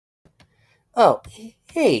Oh,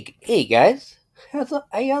 hey guys. How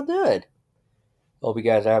y'all doing? Hope you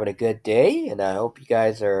guys are having a good day, and I hope you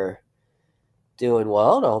guys are doing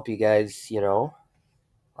well, and I hope you guys,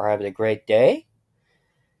 are having a great day.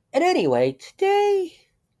 And anyway, today,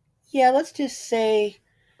 let's just say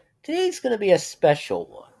today's going to be a special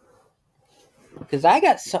one. Because I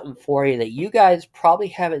got something for you that you guys probably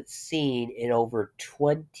haven't seen in over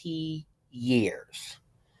 20 years.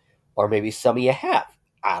 Or maybe some of you have.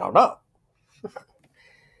 I don't know.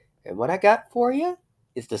 And what I got for you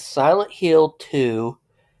is the Silent Hill 2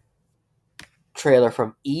 trailer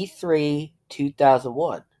from E3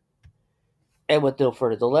 2001. And with no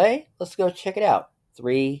further delay, let's go check it out.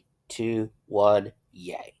 Three, two, one,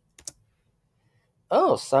 yay.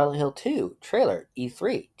 Oh, Silent Hill 2 trailer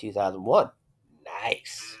E3 2001.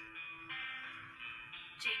 Nice.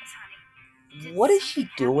 What is she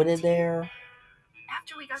doing in there?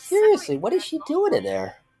 Seriously, what is she doing in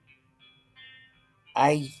there?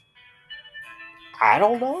 I I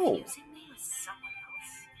don't know.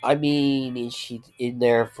 I mean, is she in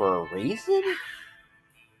there for a reason?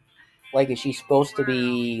 Like, is she supposed to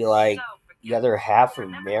be like the other half of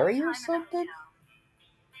Mary or something?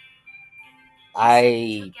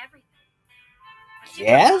 I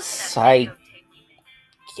I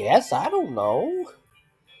guess. I don't know.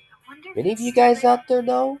 Any of you guys out there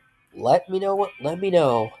know? Let me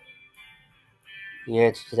know the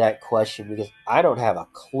answer to that question because I don't have a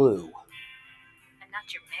clue.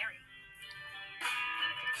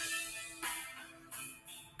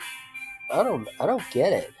 I don't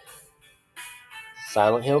get it.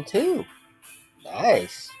 Silent Hill 2.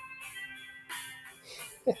 Nice.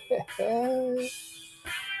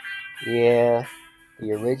 Yeah.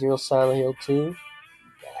 The original Silent Hill 2.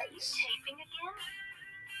 Nice.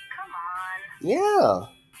 Yeah.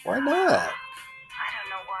 Why not?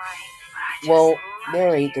 Well,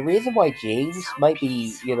 Mary, the reason why James might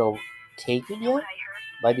be, taking you,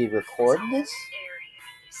 might be recording this,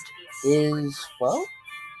 is, well,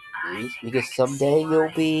 because someday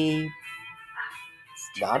you'll be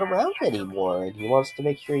not around anymore, and he wants to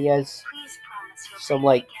make sure he has some,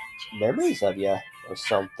 like, memories of you or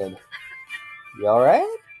something. You alright?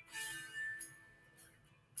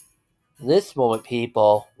 This moment,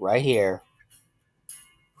 people, right here,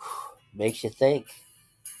 makes you think.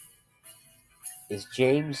 Is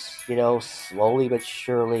James, slowly but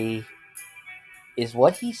surely, is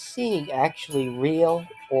what he's seeing actually real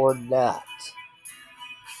or not?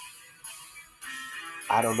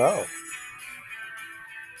 I don't know.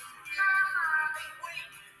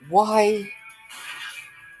 Why?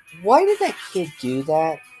 Why did that kid do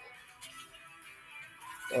that?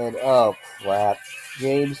 And oh crap,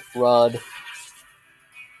 James Rudd.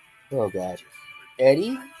 Oh god,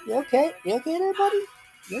 Eddie, you okay? You okay there, buddy?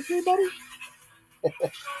 You okay, buddy?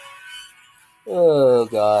 Oh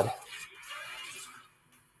god,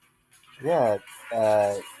 yeah.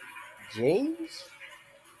 Uh, James,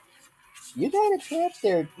 you got a trap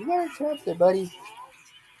there. You got a trap there, buddy.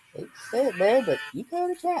 Hate to say it, man, but you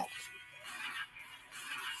got a trap.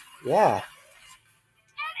 Yeah.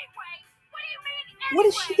 What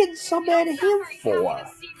is she getting so mad at him for?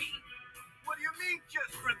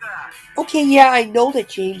 Okay, yeah, I know that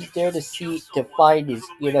James is there to see to find his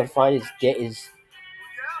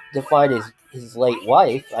to find his late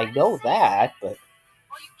wife. I know that, but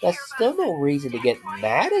that's still no reason to get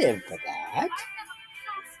mad at him for that,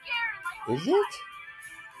 is it?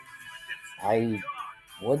 I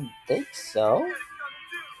wouldn't think so.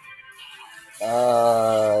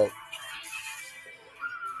 Uh,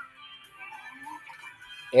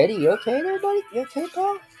 Eddie, you okay there, buddy? You okay,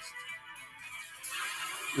 pal?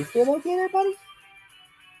 You feel okay there, buddy?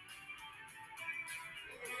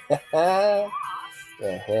 Hello.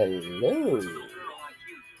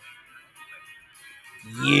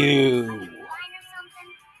 You.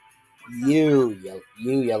 You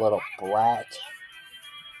little brat.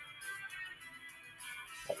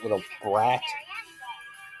 That little brat.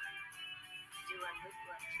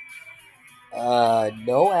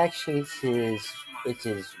 No, actually, it's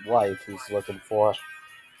his wife he's looking for,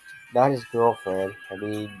 not his girlfriend. I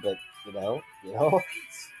mean, but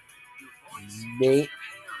may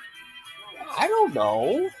I don't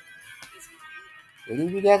know. Any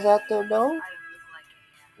of you guys out there know?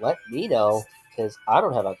 Let me know, because I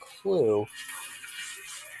don't have a clue.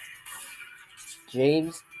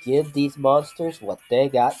 James, give these monsters what they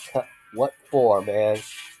got. What for, man?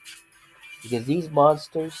 Because these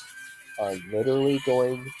monsters are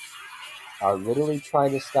are literally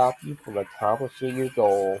trying to stop you from accomplishing your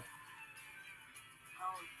goal.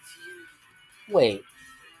 Wait,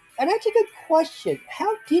 and that's a good question.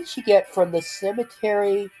 How did she get from the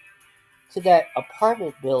cemetery to that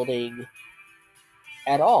apartment building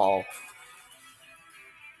at all.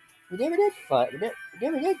 We never did find. We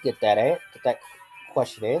never did get that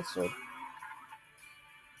question answered.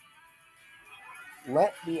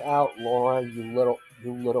 Let me out, Laura. You little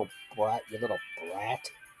brat. You little brat.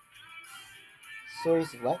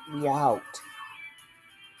 Seriously, let me out.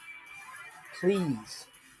 Please.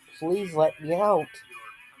 Please let me out.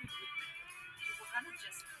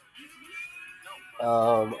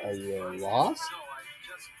 Are you lost?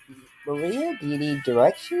 Maria, do you need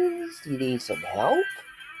directions? Do you need some help?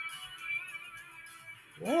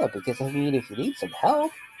 Yeah, because I mean, if you need some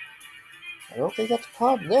help, I don't think that's a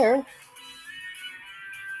problem there.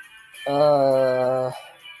 Yeah.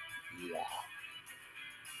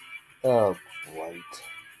 Oh, great.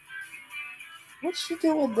 What's she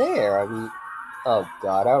doing there? I mean, oh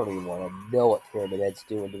god, I don't even want to know what Pyramid Head's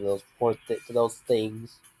doing to those to those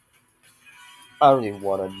things. I don't even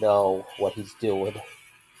want to know what he's doing.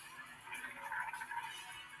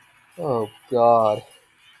 Oh god.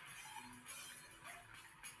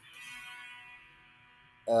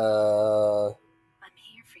 I'm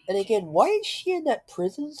here for you. And again, why is she in that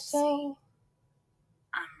prison cell?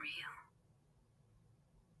 I'm real.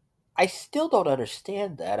 I still don't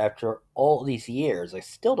understand that after all these years. I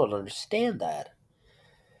still don't understand that.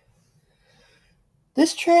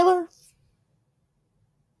 This trailer,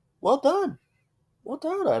 well done. Well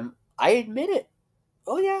done. I admit it.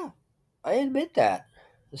 Oh yeah. I admit that.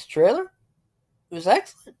 This trailer, it was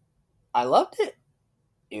excellent. I loved it.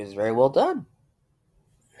 It was very well done.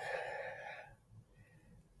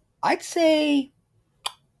 I'd say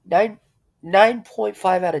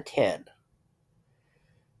 9.5 out of 10.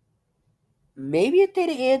 Maybe if they'd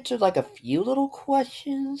answered like a few little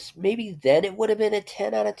questions, maybe then it would have been a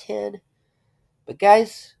 10 out of 10. But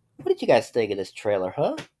guys, what did you guys think of this trailer,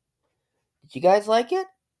 huh? Did you guys like it?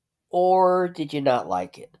 Or did you not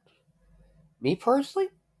like it? Me personally,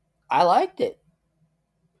 I liked it.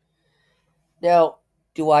 Now,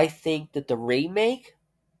 do I think that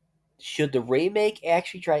should the remake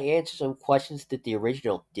actually try to answer some questions that the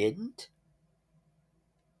original didn't?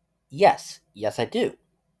 Yes. Yes, I do.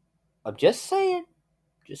 I'm just saying.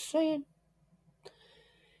 Just saying.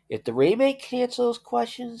 If the remake can answer those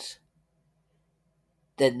questions,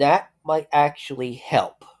 then that might actually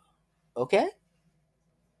help. Okay?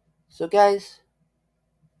 So guys,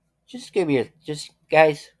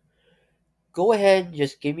 guys, go ahead and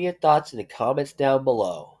just give me your thoughts in the comments down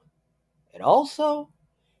below. And also,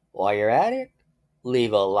 while you're at it,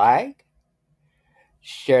 leave a like,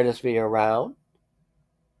 share this video around,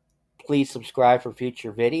 please subscribe for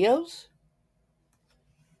future videos.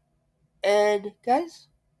 And guys,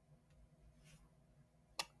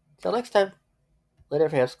 till next time, later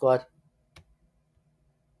fam squad.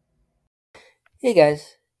 Hey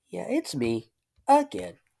guys, yeah, it's me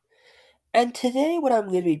again. And today what I'm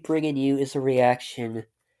going to be bringing you is a reaction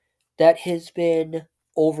that has been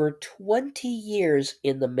over 20 years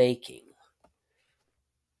in the making.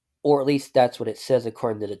 Or at least that's what it says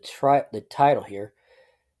according to the title here.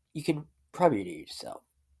 You can probably read it yourself.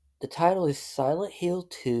 The title is Silent Hill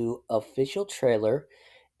 2 Official Trailer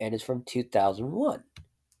and it's from 2001,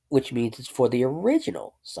 which means it's for the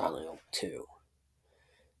original Silent Hill 2.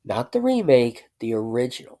 Not the remake, the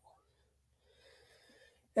original.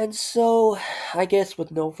 And so, I guess with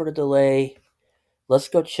no further delay, let's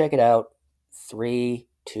go check it out. 3,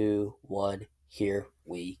 2, 1, here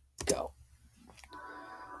we go.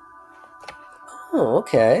 Oh,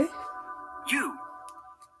 okay. You.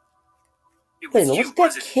 Wait,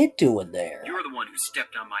 what's that kid doing there? You're the one who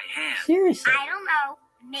stepped on my hand. Seriously. I don't know.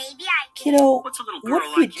 Maybe I did. Kiddo, What's a little girl what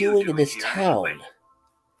are you like doing in this here town? anyway?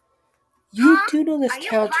 You Huh? do know this Are you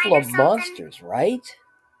town's blind full or of something? monsters, right?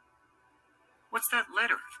 What's that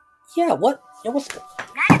letter? Yeah, what's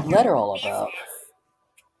that letter all about?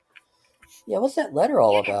 Yeah, what's that letter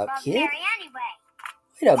all You didn't about, love kid? Mary anyway.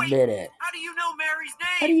 Wait a minute. How do you know Mary's name?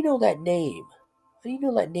 How do you know that name? How do you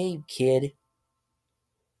know that name, kid?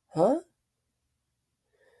 Huh?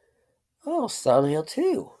 Oh, Silent Hill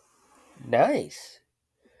 2. Nice.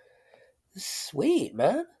 Sweet,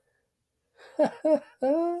 man.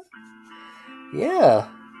 Yeah,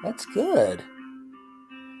 that's good.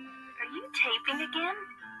 Are you taping again?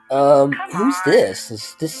 Who's on. this?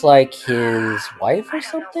 Is this like his wife or I don't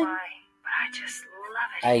something? know why, but I just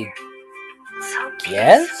love it I here. It's so peaceful.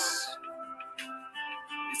 guess? Is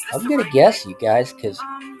this I'm the gonna right guess, way? you guys, because,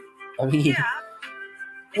 I mean, Yeah.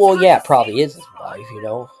 It's well, hard yeah, to probably see is his who's wife, who. you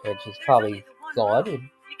know, and she's There's probably only the one gone, road. and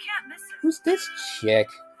You can't miss it. who's this chick?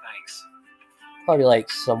 Thanks. Probably like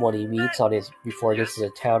someone he meets on his, before he gets to the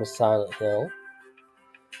town of Silent Hill.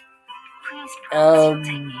 Please promise you'll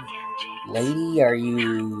take me again, James. Lady, are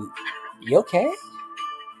you okay?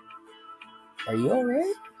 Are you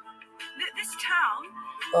alright? This town,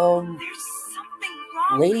 there's something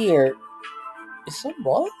wrong. Lady, is something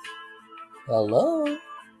wrong? Hello?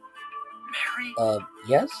 Mary?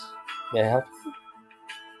 Yes? May I help you?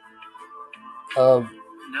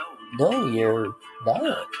 No. No, you're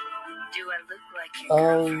not. Do I look like your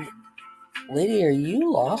girlfriend? Lady, are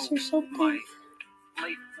you lost or My something?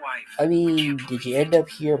 late wife. I mean, can't did you believe end it. up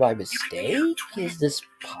here by You mistake? could be her twin. Is this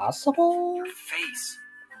possible? Your face,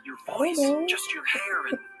 your I don't voice, know. just your hair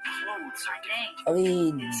and clothes are different. I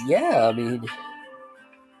mean, yeah, I mean,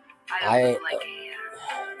 I don't look like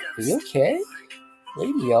are you okay?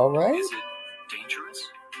 Lady, you alright? Is it dangerous?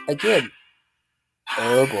 Again,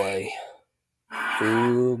 oh boy.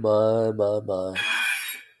 Oh my.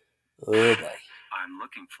 Oh boy. I'm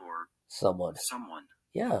looking for Someone.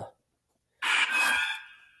 Yeah.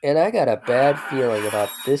 And I got a bad feeling about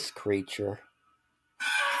this creature.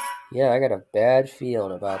 Yeah, I got a bad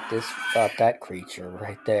feeling about that creature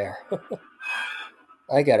right there.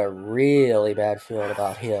 I got a really bad feeling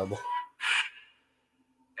about him.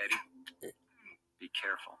 Eddie, be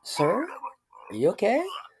careful. Sir? Are you okay?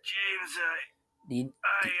 James,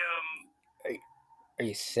 Are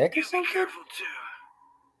you sick or you be something? careful too.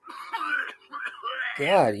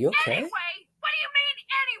 God, you okay? Anyway, what do you mean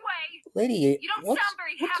anyway? Lady, You don't sound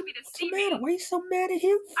very happy to what's see the matter? me. Why are you so mad at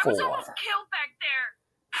him I for? was almost killed back there.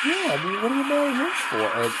 Yeah, I mean, what are you mad at him for?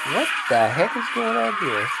 And what the heck is going on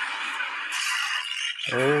here?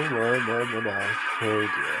 Oh, my.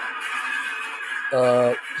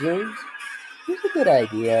 Oh, dear. James, here's a good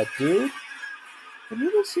idea, dude. When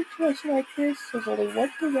you're in a situation like this, there's only one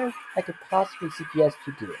thing I could possibly suggest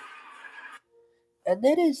you do. And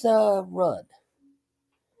that is, run.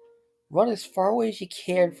 Run as far away as you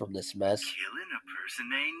can from this mess. Killing a person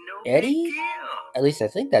ain't no Eddie? big deal. At least I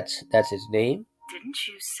think that's his name. Didn't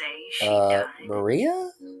you say she died?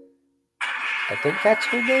 Maria? I think that's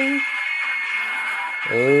her name.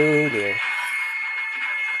 Oh dear.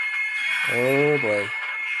 Oh boy.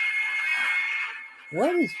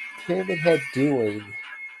 What is Pyramid Head doing?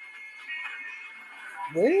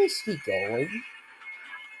 Where is he going?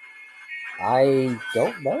 I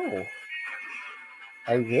don't know.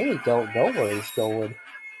 I really don't know where he's going.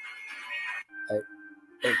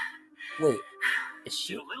 Wait, is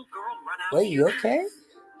she? Did a little girl run out Wait, you here? okay?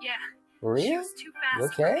 Yeah. She Maria? was too fast You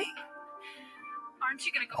for okay? me. Aren't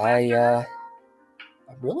you gonna go after her?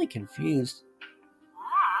 I'm really confused.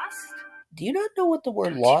 Lost? Do you not know what the word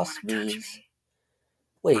Don't you lost wanna touch means? me?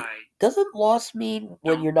 Wait, I doesn't lost mean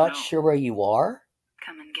when don't you're not know. sure where you are?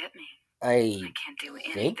 Come and get me. I I can't do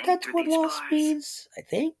anything think that's through what these lost bars. means. I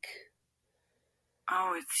think.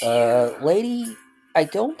 Oh, it's you. Lady, I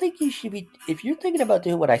don't think you should be. If you're thinking about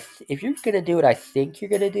doing if you're gonna do what I think you're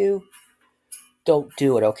gonna do, don't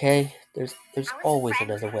do it. Okay? There's always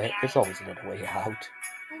another way. There's always another way out.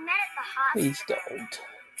 We met at the hospital. Please don't,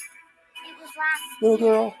 It was last little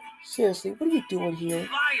girl. Seriously, what are you doing here?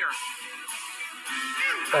 liar.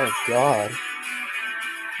 Oh God!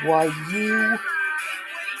 Why you,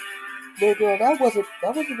 little girl? That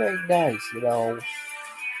wasn't very nice. You know.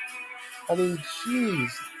 I mean,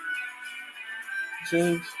 jeez,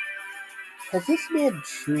 James. Has this man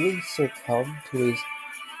truly succumbed to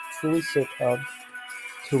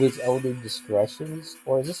his own indiscretions,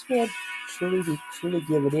 or is this man truly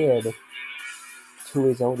giving in to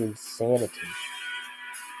his own insanity?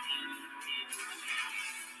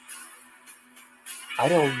 I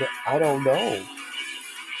don't know.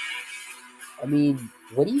 I mean,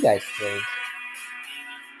 what do you guys think?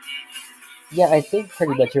 Yeah, I think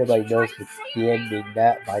pretty much everybody knows the ending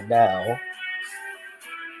that by now.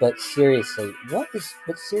 But seriously,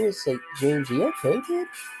 seriously, James, are you okay, dude?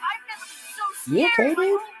 I've never been so You scared okay, in my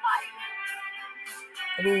dude? whole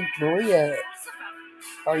life. I mean, Maria,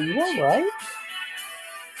 are you alright?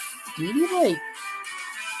 Do you need like,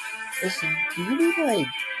 listen, do you need like,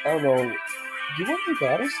 I don't know, do you want my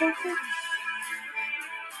dad or something?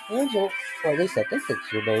 Angel, or at least I think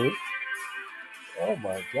that's your name. Oh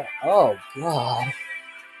my god, oh god.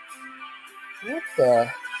 What the?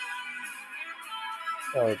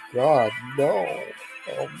 Oh god, no.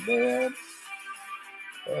 Oh man.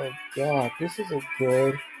 Oh god, this isn't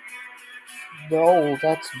good. No,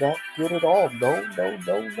 that's not good at all. No.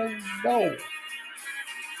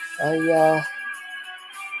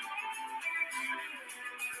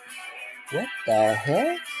 What the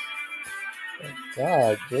heck? Oh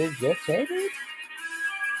god, dude, you okay, dude?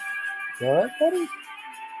 You alright, buddy?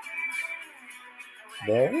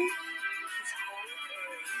 Mary?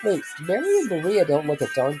 Wait, Mary and Maria don't look a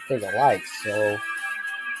darn thing alike, so...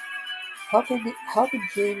 how can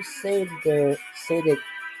James say that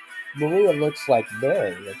Maria looks like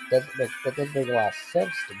Mary? That doesn't make a lot of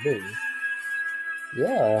sense to me.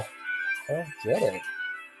 Yeah, I don't get it.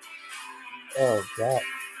 Oh god.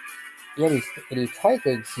 Yeah, he probably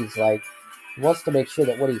thinks he's like he wants to make sure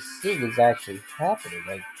that what he's seeing is actually happening.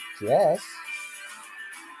 I guess.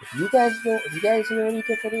 If you guys know any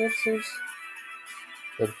different answers,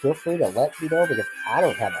 then feel free to let me know because I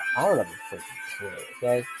don't have a freaking clue.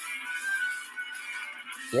 Okay.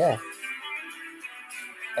 Yeah.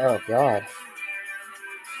 Oh god.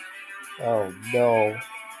 Oh no.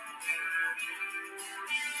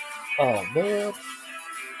 Oh man.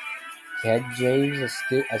 Can James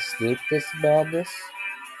escape this madness?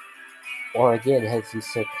 Or again has he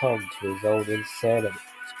succumbed to his own insanity?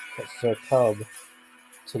 Succumb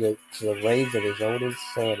to the rage of his own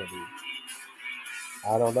insanity?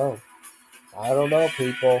 I don't know. I don't know,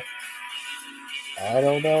 people. I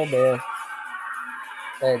don't know, man.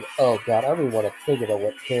 And oh god, I don't even want to think about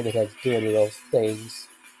what Pyramid has doing to those things.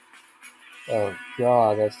 Oh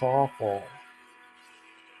god, that's awful.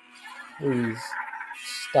 Please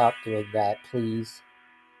stop doing that, please.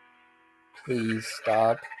 Please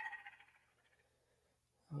stop.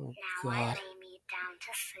 Oh god.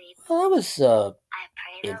 Well, that was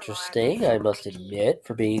interesting, I must admit,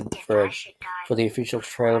 for the official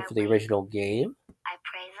trailer for the original game,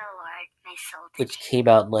 which came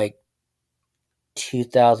out in like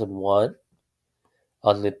 2001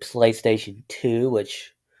 on the PlayStation 2,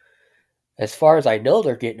 which, as far as I know,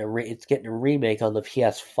 it's getting a remake on the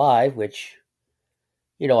PS5, which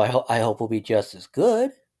I hope will be just as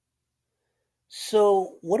good.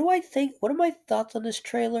 So, what do I think? What are my thoughts on this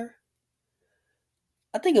trailer?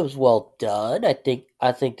 I think it was well done. I think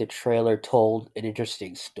the trailer told an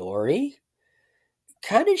interesting story.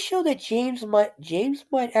 Kind of show that James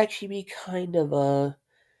might actually be kind of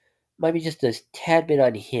might be just a tad bit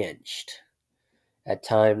unhinged at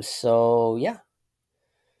times. So yeah.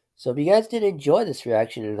 So if you guys did enjoy this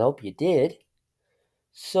reaction, and I hope you did.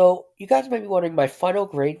 So you guys might be wondering my final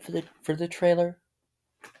grade for the trailer.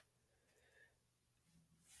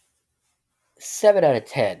 7 out of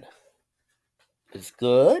 10. It's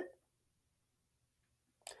good.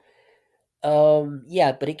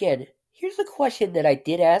 Yeah, but again, here's a question that I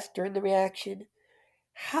did ask during the reaction.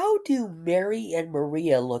 How do Mary and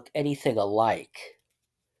Maria look anything alike?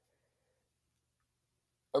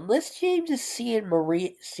 Unless James is seeing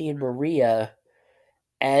Maria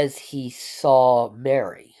as he saw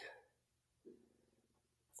Mary.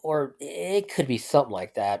 Or it could be something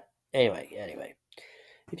like that. Anyway.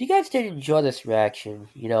 If you guys did enjoy this reaction,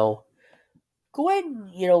 go ahead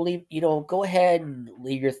and go ahead and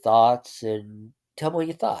leave your thoughts and tell me what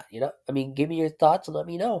you thought. I mean, give me your thoughts and let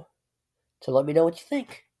me know what you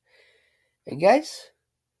think. And guys,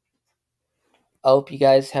 I hope you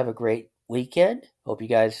guys have a great weekend. Hope you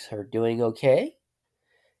guys are doing okay,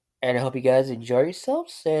 and I hope you guys enjoy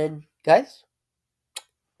yourselves. And guys,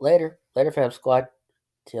 later, fam squad.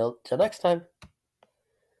 Till next time.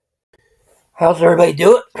 How's everybody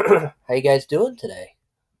doing? How you guys doing today?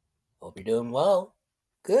 Hope you're doing well.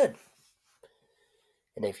 Good.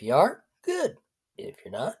 And if you are, good. If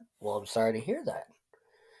you're not, well, I'm sorry to hear that.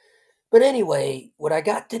 But anyway, what I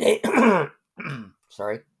got today,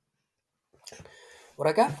 sorry. What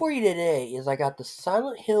I got for you today is I got the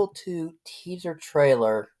Silent Hill 2 teaser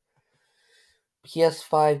trailer,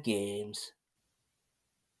 PS5 games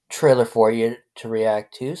trailer for you to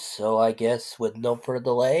react to. So I guess with no further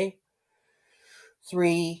delay,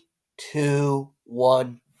 3, 2,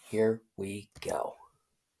 1, here we go.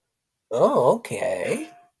 Oh,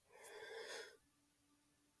 okay.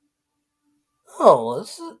 Oh,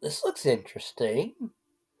 this looks interesting.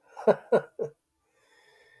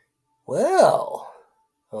 Well,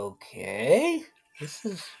 okay.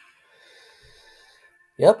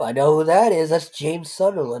 Yep, I know who that is. That's James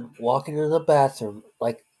Sunderland walking into the bathroom.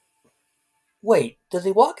 Like, wait, does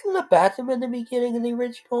he walk into the bathroom in the beginning of the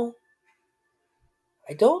original?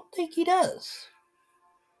 I don't think he does.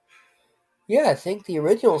 Yeah, I think the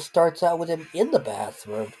original starts out with him in the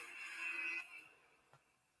bathroom.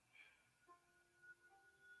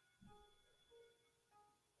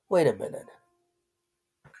 Wait a minute.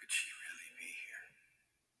 Could she really be here,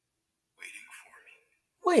 waiting for me?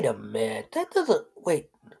 Wait a minute. That doesn't. Wait.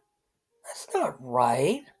 That's not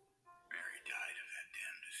right. Mary died of that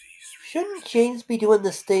damn disease. Shouldn't James be doing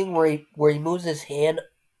this thing where he moves his hand,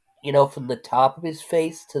 from the top of his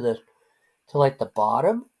face to like the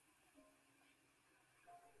bottom?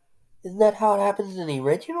 Isn't that how it happens in the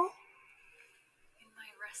original? In my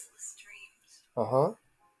restless dreams, Uh-huh.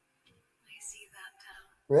 I see that town.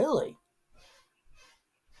 Really?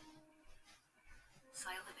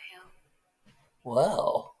 hill.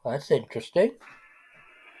 Well, that's interesting.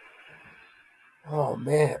 Oh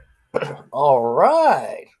man. All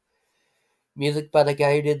right. Music by the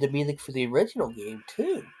guy who did the music for the original game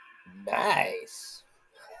too. Nice.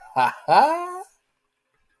 Ha ha.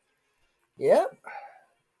 Yep.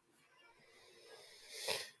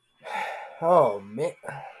 Oh man.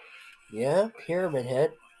 Yeah, Pyramid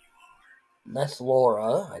Head. That's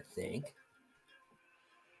Laura, I think.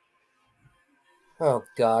 Oh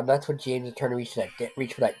god, that's when James is trying to reach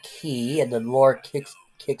for that key, and then Laura kicks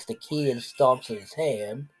the key and stomps in his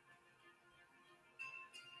hand.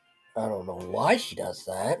 I don't know why she does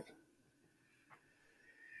that.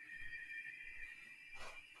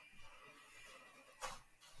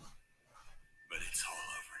 But it's all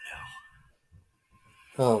over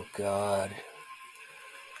now. Oh god.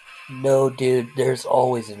 No, dude, there's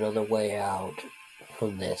always another way out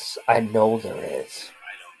from this. I know there is.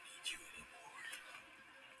 I don't need you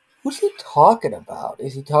anymore. Who's he talking about?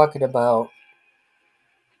 Is he talking about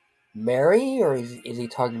Mary, or is he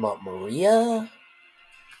talking about Maria?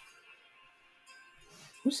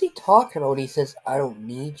 Who's he talking about when he says, I don't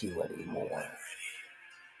need you anymore?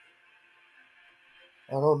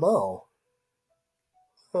 I don't know.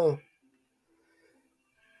 Huh.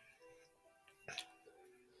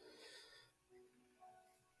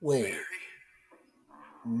 Wait. Mary?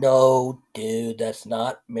 No, dude, that's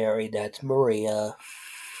not Mary, that's Maria.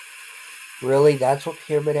 Really? That's what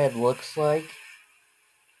Pyramid Head looks like?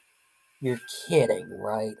 You're kidding,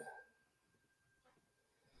 right?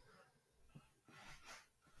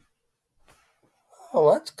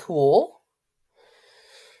 Oh, that's cool.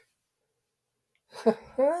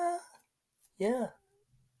 Yeah.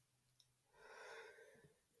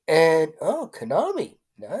 And, oh, Konami.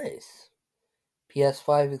 Nice.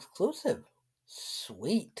 PS5 exclusive.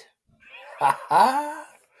 Sweet. Haha.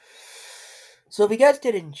 So if you guys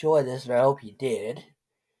did enjoy this, and I hope you did,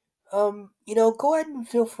 go ahead and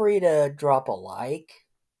feel free to drop a like,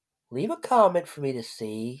 leave a comment for me to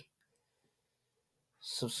see,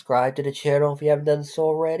 subscribe to the channel if you haven't done so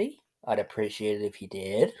already. I'd appreciate it if you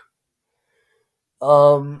did.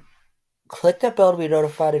 Click that bell to be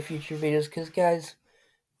notified of future videos, because guys,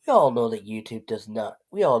 we all know that YouTube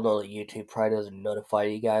probably doesn't notify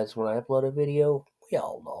you guys when I upload a video. We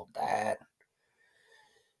all know that.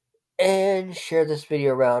 And share this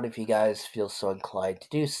video around if you guys feel so inclined to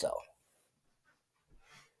do so.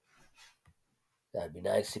 That'd be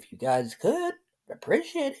nice if you guys could. I'd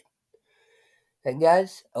appreciate it. And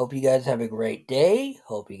guys, hope you guys have a great day.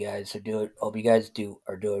 Hope you guys are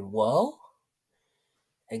doing well.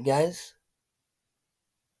 And guys,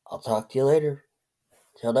 I'll talk to you later.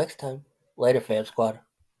 Till next time. Later, Fam Squad.